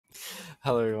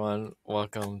Hello everyone,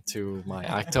 welcome to my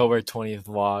October 20th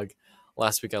vlog.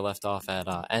 Last week I left off at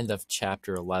end of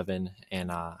chapter 11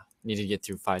 and needed to get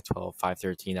through 512,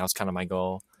 513. That was kind of my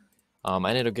goal. I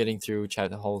ended up getting through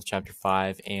the whole chapter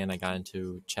 5 and I got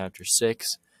into chapter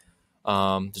 6. There's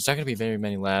not going to be very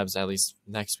many labs, at least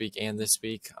next week and this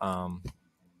week.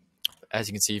 As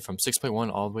you can see, from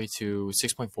 6.1 all the way to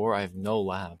 6.4 I have no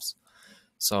labs.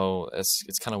 So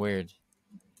it's kind of weird.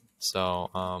 So,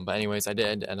 but anyways, I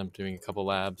did end up doing a couple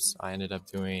labs. I ended up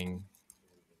doing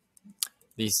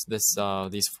these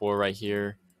four right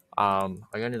here. I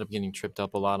ended up getting tripped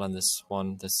up a lot on this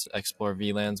one, this Explore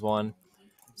VLANs one.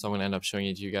 So I'm gonna end up showing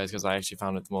it to you guys because I actually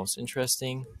found it the most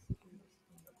interesting.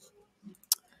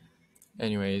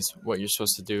 Anyways, what you're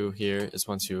supposed to do here is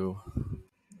once you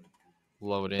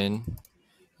load in,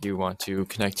 you want to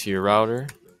connect to your router.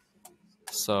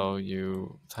 So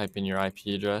you type in your IP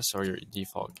address or your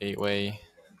default gateway,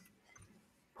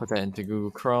 put that into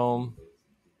Google Chrome,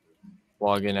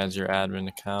 log in as your admin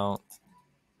account.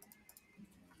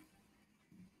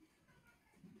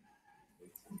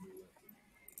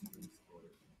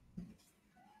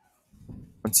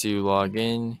 Once you log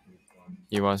in,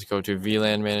 you want to go to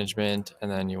VLAN management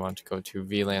and then you want to go to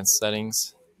VLAN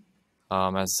settings.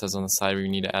 As it says on the side, we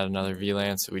need to add another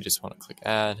VLAN, so we just want to click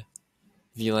add.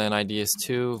 VLAN ID is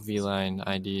 2, VLAN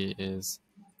ID is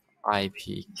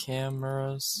IP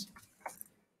cameras.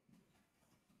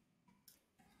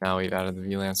 Now we've added the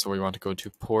VLAN, so we want to go to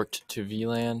port to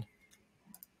VLAN,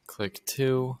 click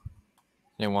 2,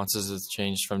 and it wants us to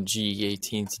change from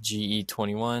GE18 to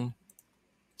GE21.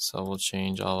 So we'll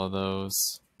change all of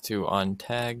those to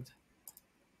untagged.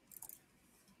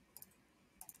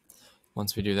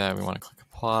 Once we do that, we want to click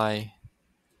apply,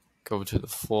 go to the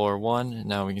floor 1, and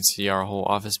now we can see our whole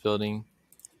office building.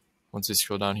 Once we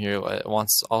scroll down here, it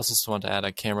also want to add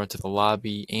a camera to the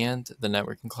lobby and the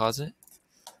networking closet.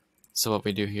 So what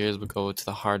we do here is we go to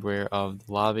the hardware of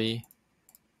the lobby,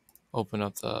 open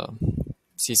up the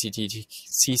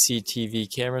CCTV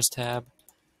cameras tab,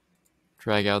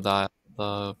 drag out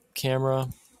the camera,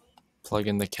 plug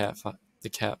in the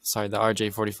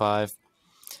RJ45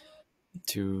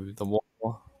 to the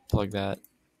wall, plug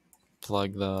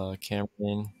the camera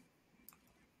in,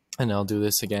 and I'll do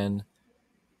this again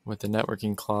with the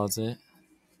networking closet.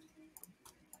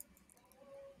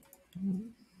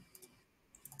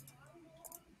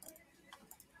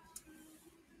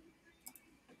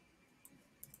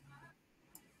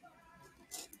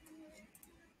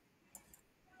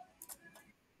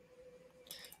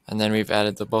 And then we've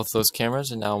added both those cameras,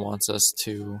 and now it wants us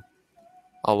to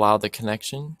allow the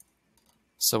connection.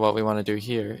 So what we want to do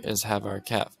here is have our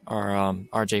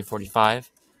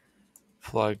RJ45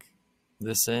 plug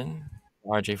this in,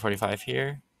 RJ45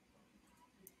 here,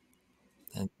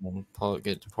 and then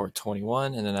get to port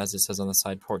 21, and then as it says on the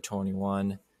side, port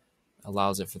 21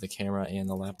 allows it for the camera and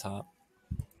the laptop.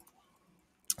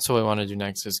 So what we want to do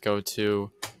next is go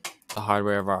to the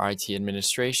hardware of our IT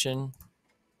administration,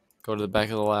 go to the back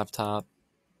of the laptop,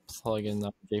 plug in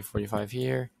the RJ45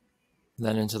 here,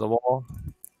 then into the wall,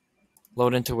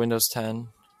 load into Windows 10,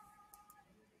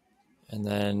 and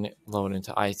then load into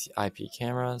IP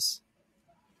cameras.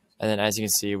 And then as you can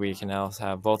see, we can now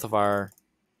have both of our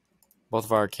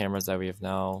cameras that we have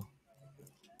now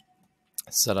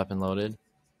set up and loaded.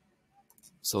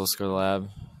 So let's go to the lab,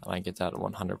 and I get that at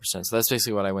 100%. So that's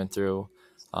basically what I went through.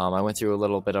 I went through a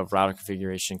little bit of router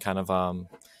configuration, kind of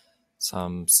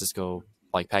some Cisco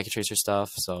like packet tracer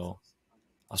stuff. So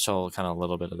I'll show kind of a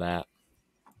little bit of that.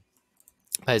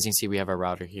 But as you can see, we have our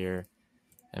router here,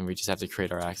 and we just have to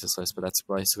create our access list. But that's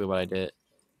basically what I did.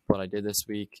 This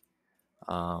week.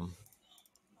 Going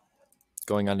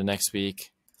on to next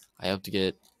week, I hope to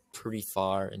get pretty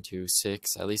far into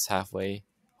 6, at least halfway.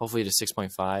 Hopefully to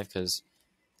 6.5, because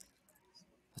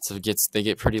they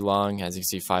get pretty long. As you can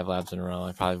see, 5 labs in a row.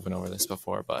 I probably went over this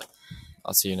before, but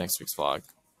I'll see you next week's vlog.